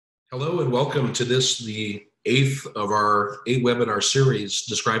Hello and welcome to the eighth of our 8 webinar series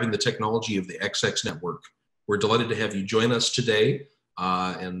describing the technology of the XX network. We're delighted to have you join us today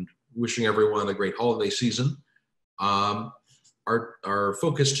and wishing everyone a great holiday season. Our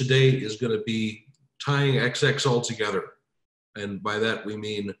focus today is going to be tying XX all together. And by that we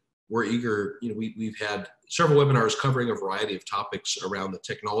mean we're eager, we've had several webinars covering a variety of topics around the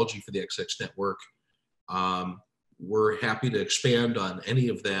technology for the XX network. We're happy to expand on any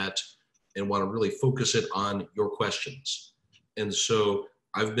of that and want to really focus it on your questions. And so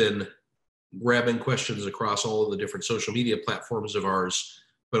I've been grabbing questions across all of the different social media platforms of ours,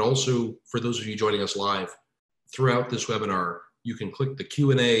 but also for those of you joining us live, throughout this webinar, you can click the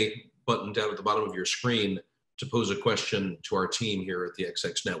Q&A button down at the bottom of your screen to pose a question to our team here at the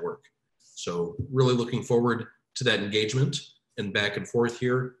XX Network. So really looking forward to that engagement and back and forth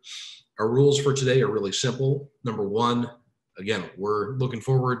here. Our rules for today are really simple. Number one, again, we're looking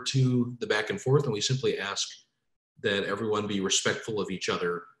forward to the back and forth, and we simply ask that everyone be respectful of each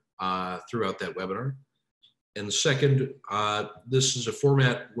other throughout that webinar. And second, this is a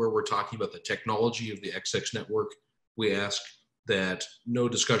format where we're talking about the technology of the XX network. We ask that no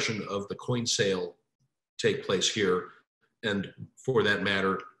discussion of the coin sale take place here. And for that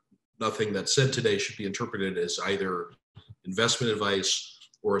matter, nothing that's said today should be interpreted as either investment advice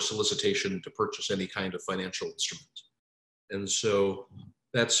or a solicitation to purchase any kind of financial instrument. And so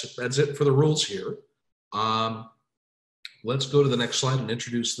that's it for the rules here. Let's go to the next slide and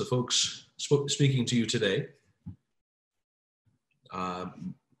introduce the folks speaking to you today.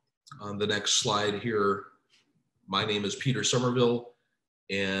 On the next slide here, my name is Peter Somerville,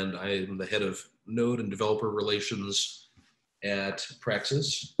 and I am the head of Node and Developer Relations at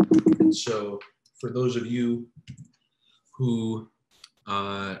Praxxis. And so for those of you who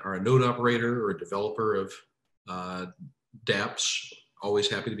are a node operator or a developer of dApps, always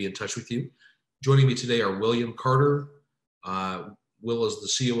happy to be in touch with you. Joining me today are William Carter. Will is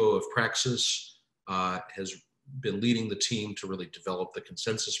the COO of Praxxis, has been leading the team to really develop the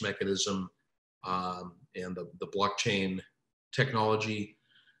consensus mechanism and the blockchain technology.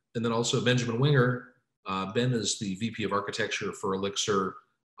 And then also Benjamin Winger. Ben is the VP of Architecture for Elixxir,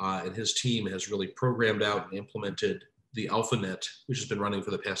 and his team has really programmed out and implemented the AlphaNet, which has been running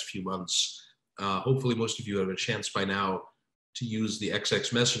for the past few months. Hopefully most of you have a chance by now to use the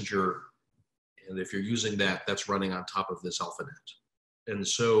XX Messenger. And if you're using that, that's running on top of this AlphaNet. And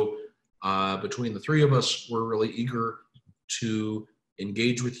so between the three of us, we're really eager to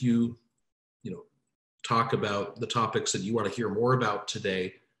engage with you, talk about the topics that you want to hear more about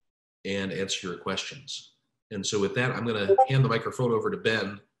today and answer your questions. And so with that, I'm going to hand the microphone over to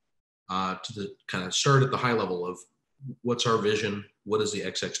Ben to kind of start at the high level of what's our vision, what is the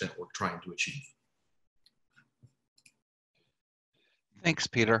XX network trying to achieve? Thanks,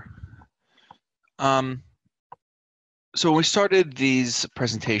 Peter. So when we started these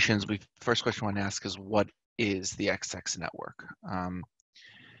presentations, first question I want to ask is, what is the XX network?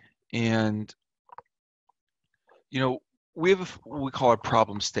 And we have what we call a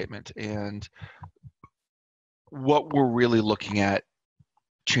problem statement, and what we're really looking at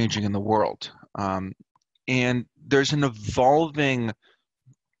changing in the world. And there's an evolving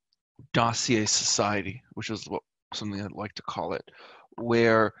dossier society, which is something I'd like to call it,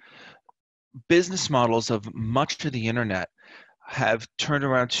 where business models of much of the internet have turned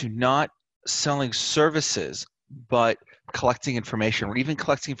around to not selling services, but collecting information, or even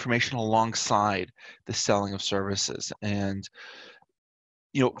collecting information alongside the selling of services. And,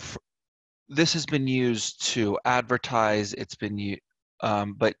 this has been used to advertise, it's been used,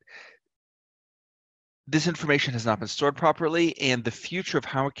 but this information has not been stored properly, and the future of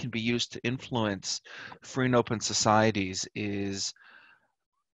how it can be used to influence free and open societies is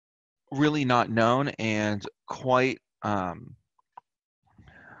really not known and quite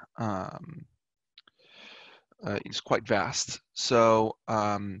it's quite vast. So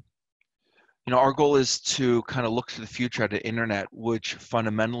our goal is to kind of look to the future at an internet which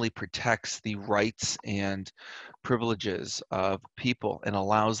fundamentally protects the rights and privileges of people and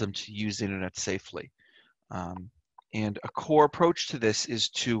allows them to use the internet safely. And a core approach to this is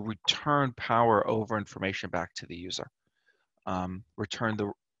to return power over information back to the user,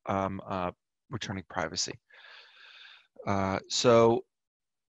 returning privacy. So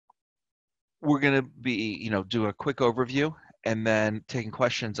we're going to be, do a quick overview and then taking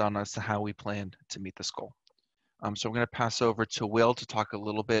questions on as to how we plan to meet this goal. So I'm going to pass over to Will to talk a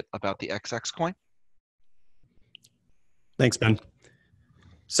little bit about the XX coin. Thanks, Ben.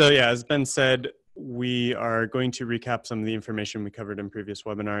 So yeah, as Ben said, we are going to recap some of the information we covered in previous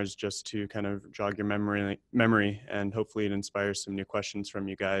webinars just to kind of jog your memory, and hopefully it inspires some new questions from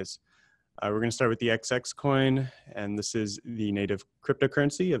you guys. We're going to start with the XX coin, and this is the native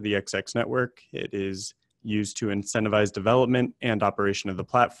cryptocurrency of the XX network. It is used to incentivize development and operation of the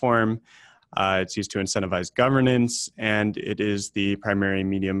platform. It's used to incentivize governance, and it is the primary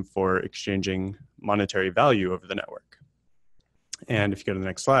medium for exchanging monetary value over the network. And if you go to the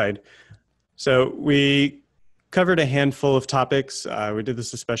next slide. So we covered a handful of topics. We did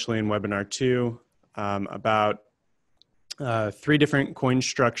this especially in webinar 2 about 3 different coin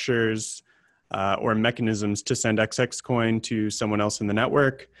structures or mechanisms to send XX coin to someone else in the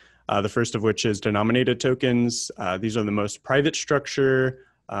network. The first of which is denominated tokens. These are the most private structure,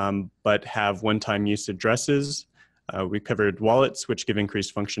 but have one-time use addresses. We covered wallets, which give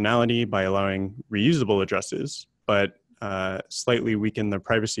increased functionality by allowing reusable addresses, but slightly weaken the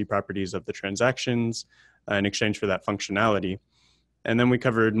privacy properties of the transactions in exchange for that functionality. And then we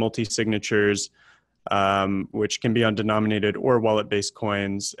covered multi-signatures, which can be on denominated or wallet-based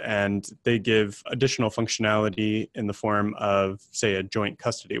coins, and they give additional functionality in the form of, say, a joint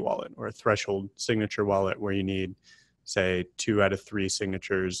custody wallet or a threshold signature wallet where you need, say, 2 out of 3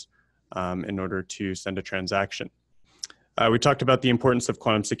 signatures in order to send a transaction. We talked about the importance of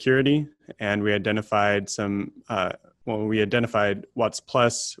quantum security, and we identified we identified Watts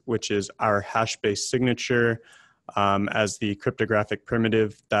Plus, which is our hash-based signature, as the cryptographic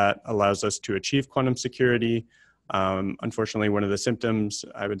primitive that allows us to achieve quantum security. Unfortunately, one of the symptoms,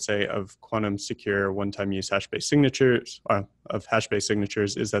 I would say, of quantum secure one-time use hash-based signatures,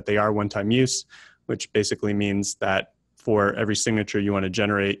 is that they are one-time use, which basically means that for every signature you want to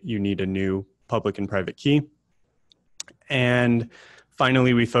generate, you need a new public and private key. And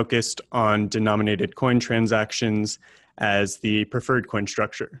finally, we focused on denominated coin transactions as the preferred coin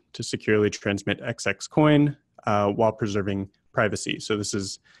structure to securely transmit XX coin while preserving privacy. So this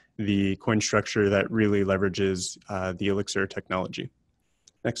is the coin structure that really leverages the Elixxir technology.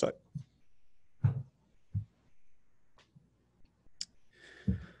 Next slide.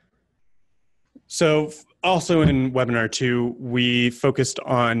 So also in webinar 2, we focused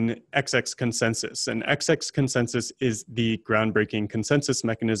on XX consensus, and XX consensus is the groundbreaking consensus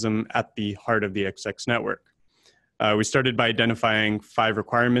mechanism at the heart of the XX network. We started by identifying 5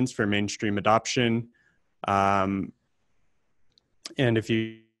 requirements for mainstream adoption. And if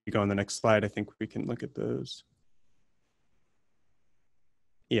you go on the next slide, I think we can look at those.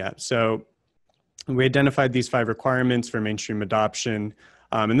 Yeah, so we identified these 5 requirements for mainstream adoption.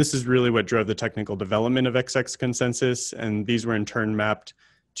 And this is really what drove the technical development of XX consensus. And these were in turn mapped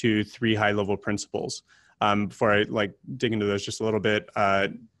to 3 high-level principles. Before I dig into those just a little bit,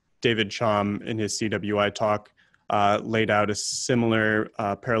 David Chom in his CWI talk laid out a similar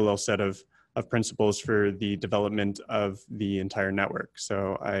parallel set of principles for the development of the entire network.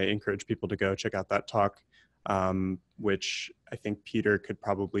 So I encourage people to go check out that talk, which I think Peter could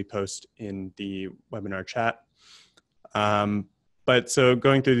probably post in the webinar chat. But so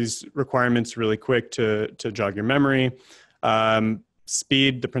going through these requirements really quick to jog your memory.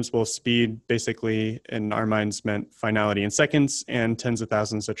 Speed, the principle of speed, basically in our minds meant finality in seconds and tens of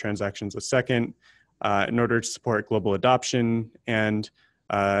thousands of transactions a second in order to support global adoption and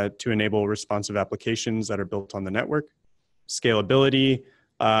to enable responsive applications that are built on the network. Scalability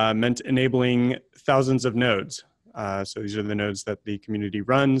meant enabling thousands of nodes. So these are the nodes that the community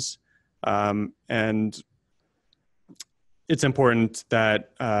runs. And it's important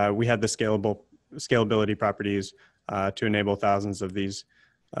that we have the scalability properties to enable thousands of these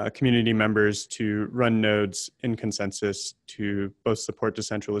community members to run nodes in consensus to both support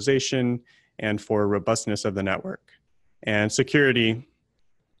decentralization and for robustness of the network. And security,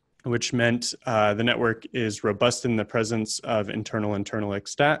 which meant the network is robust in the presence of internal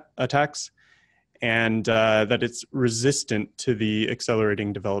attacks, and that it's resistant to the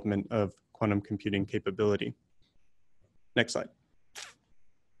accelerating development of quantum computing capability. Next slide.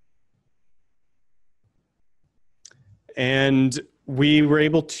 And we were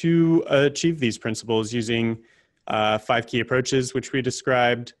able to achieve these principles using 5 key approaches, which we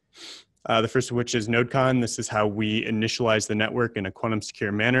described. The first of which is NodeCon. This is how we initialize the network in a quantum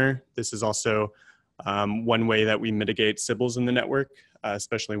secure manner. This is also one way that we mitigate Sybils in the network,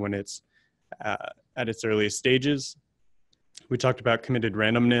 especially when it's at its earliest stages. We talked about committed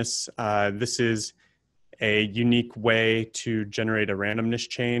randomness. This is a unique way to generate a randomness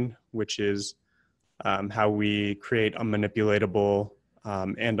chain, which is how we create unmanipulatable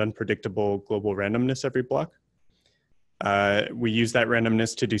and unpredictable global randomness every block. We use that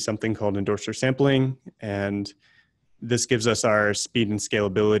randomness to do something called endorser sampling, and This gives us our speed and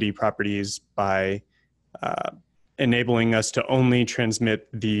scalability properties by enabling us to only transmit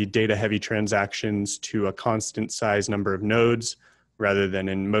the data-heavy transactions to a constant size number of nodes, rather than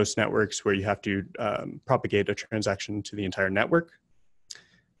in most networks where you have to propagate a transaction to the entire network.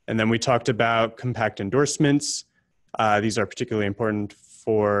 And then we talked about compact endorsements. These are particularly important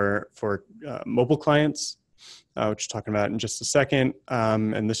for mobile clients, which we're talking about in just a second.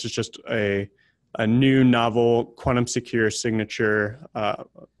 And this is just a new novel quantum secure signature,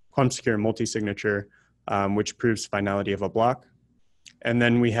 quantum secure multi-signature, which proves finality of a block. And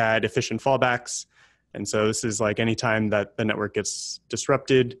then we had efficient fallbacks. And so this is like any time that the network gets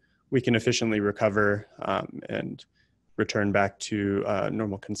disrupted, we can efficiently recover and return back to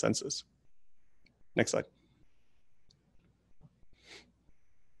normal consensus. Next slide.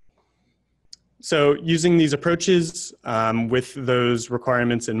 So using these approaches with those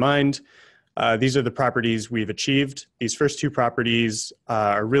requirements in mind, these are the properties we've achieved. These first two properties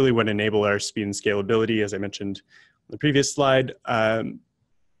are really what enable our speed and scalability, as I mentioned on the previous slide.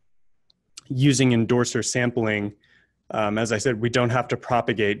 Using endorser sampling, as I said, we don't have to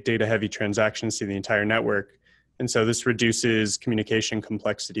propagate data-heavy transactions to the entire network. And so this reduces communication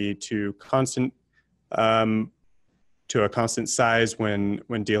complexity to a constant size when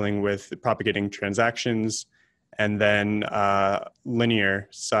dealing with propagating transactions, and then linear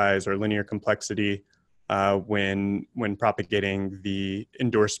size or linear complexity when propagating the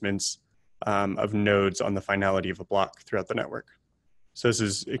endorsements of nodes on the finality of a block throughout the network. So this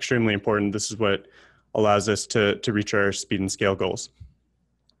is extremely important. This is what allows us to reach our speed and scale goals.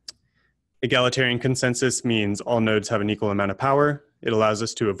 Egalitarian consensus means all nodes have an equal amount of power. It allows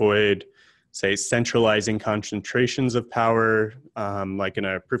us to avoid, say, centralizing concentrations of power, like in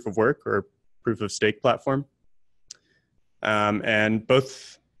a proof of work or proof of stake platform. And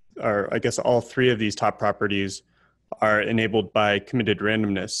both are, I guess all three of these top properties are enabled by committed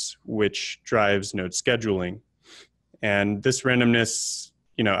randomness, which drives node scheduling. And this randomness,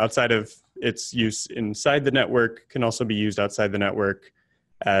 outside of its use inside the network, can also be used outside the network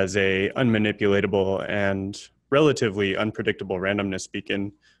as a unmanipulatable and relatively unpredictable randomness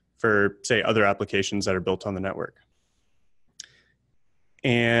beacon for, say, other applications that are built on the network.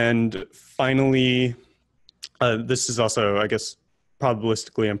 And finally, this is also, I guess,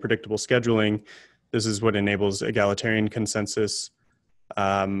 probabilistically unpredictable scheduling. This is what enables egalitarian consensus.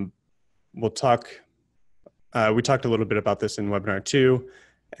 We talked a little bit about this in webinar 2.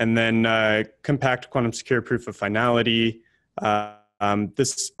 And then compact quantum secure proof of finality.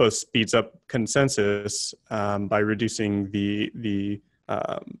 This both speeds up consensus by reducing the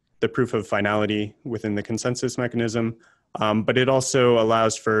proof of finality within the consensus mechanism, but it also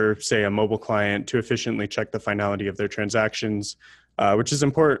allows for, say, a mobile client to efficiently check the finality of their transactions, which is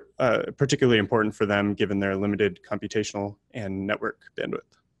particularly important for them given their limited computational and network bandwidth.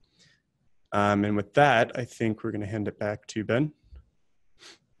 And with that, I think we're going to hand it back to Ben.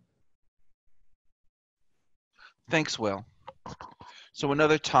 Thanks, Will. So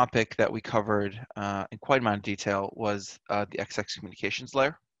another topic that we covered in quite a amount of detail was the XX communications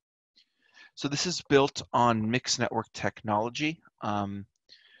layer. So this is built on mixed network technology, and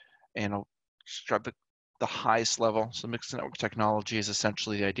I'll describe the highest level. So mixed network technology is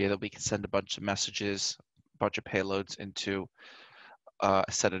essentially the idea that we can send a bunch of messages, a bunch of payloads into a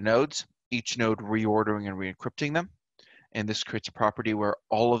set of nodes, each node reordering and re-encrypting them. And this creates a property where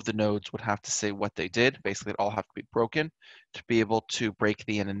all of the nodes would have to say what they did. Basically, it all have to be broken to be able to break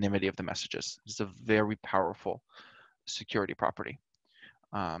the anonymity of the messages. It's a very powerful security property.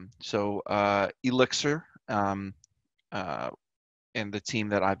 Elixxir and the team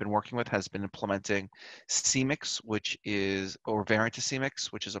that I've been working with has been implementing CMIX, or variant to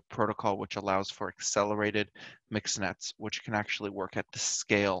CMIX, which is a protocol which allows for accelerated mixed nets, which can actually work at the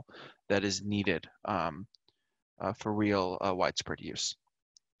scale that is needed for real widespread use.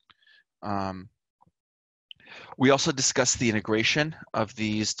 We also discussed the integration of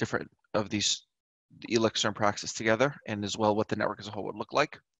these Elixxir and Praxxis together, and as well what the network as a whole would look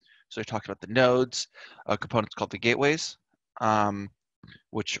like. So we talked about the nodes, components called the gateways,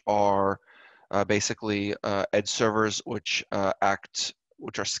 which are basically edge servers which are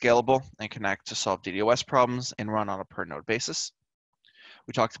scalable and can act to solve DDoS problems and run on a per node basis.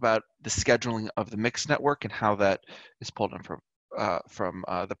 We talked about the scheduling of the mixed network and how that is pulled in from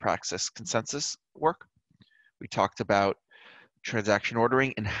the Praxxis consensus work. We talked about transaction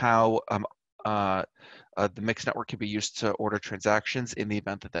ordering and how the mixed network can be used to order transactions in the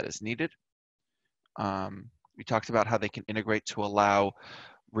event that is needed. We talked about how they can integrate to allow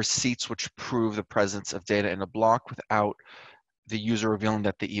receipts which prove the presence of data in a block without the user revealing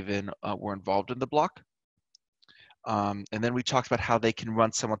that they even were involved in the block. And then we talked about how they can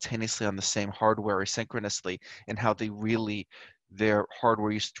run simultaneously on the same hardware asynchronously, and how their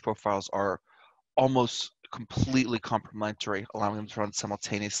hardware usage profiles are almost completely complementary, allowing them to run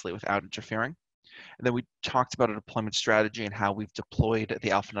simultaneously without interfering. And then we talked about a deployment strategy and how we've deployed the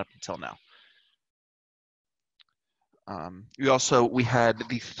AlphaNet up until now. We had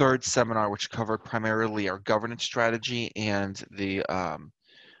the third seminar, which covered primarily our governance strategy and the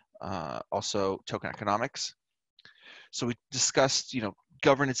also token economics. So we discussed,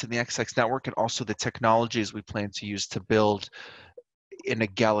 governance in the XX network and also the technologies we plan to use to build an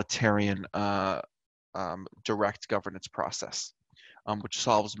egalitarian direct governance process, which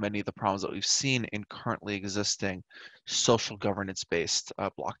solves many of the problems that we've seen in currently existing social governance-based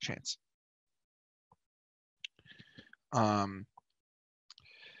blockchains. And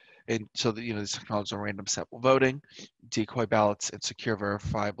so these technologies are random sample voting, decoy ballots, and secure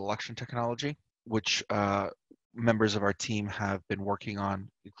verifiable election technology, which members of our team have been working on,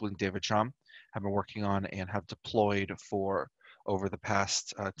 including David Shum, have been working on and have deployed for over the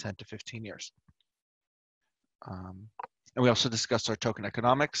past 10 to 15 years. And we also discussed our token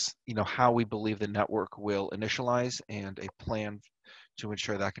economics, how we believe the network will initialize and a plan to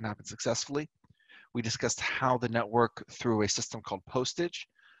ensure that can happen successfully. We discussed how the network, through a system called postage,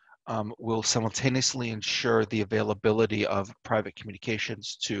 will simultaneously ensure the availability of private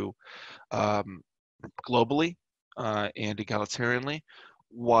communications to globally and egalitarianly,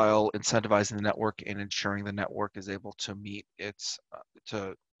 while incentivizing the network and ensuring the network is able to meet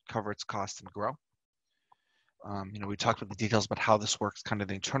to cover its costs and grow. We talked about the details about how this works, kind of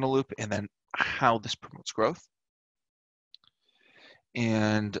the internal loop, and then how this promotes growth.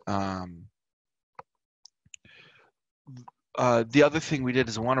 And the other thing we did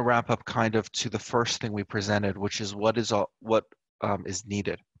is I want to wrap up kind of to the first thing we presented, which is what is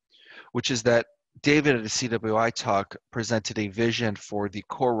needed, which is that David at the CWI talk presented a vision for the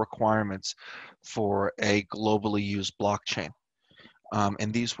core requirements for a globally used blockchain.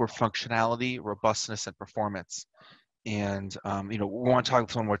 And these were functionality, robustness, and performance. And we want to talk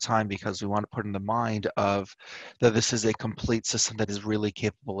this one more time because we want to put in the mind of that this is a complete system that is really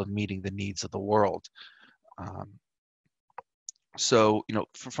capable of meeting the needs of the world. So,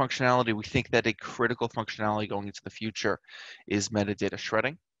 for functionality, we think that a critical functionality going into the future is metadata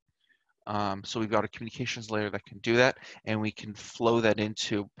shredding. So we've got a communications layer that can do that, and we can flow that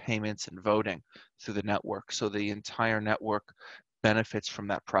into payments and voting through the network. So the entire network benefits from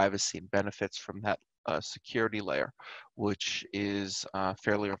that privacy and benefits from that security layer, which is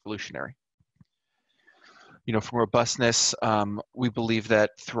fairly revolutionary. From robustness, we believe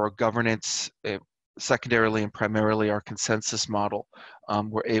that through our governance, secondarily and primarily our consensus model,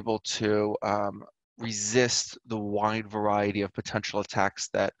 we're able to resist the wide variety of potential attacks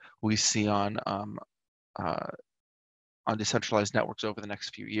that we see on decentralized networks over the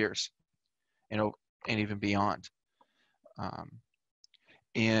next few years, and even beyond.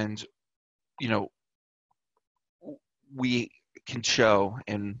 We can show,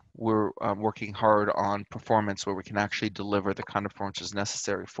 and we're working hard on performance where we can actually deliver the kind of performance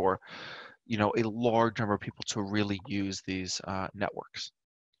necessary for a large number of people to really use these networks.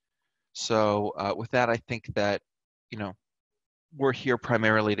 So with that, I think that, we're here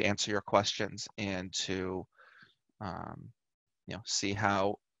primarily to answer your questions and to, see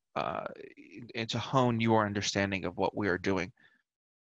how, and to hone your understanding of what we are doing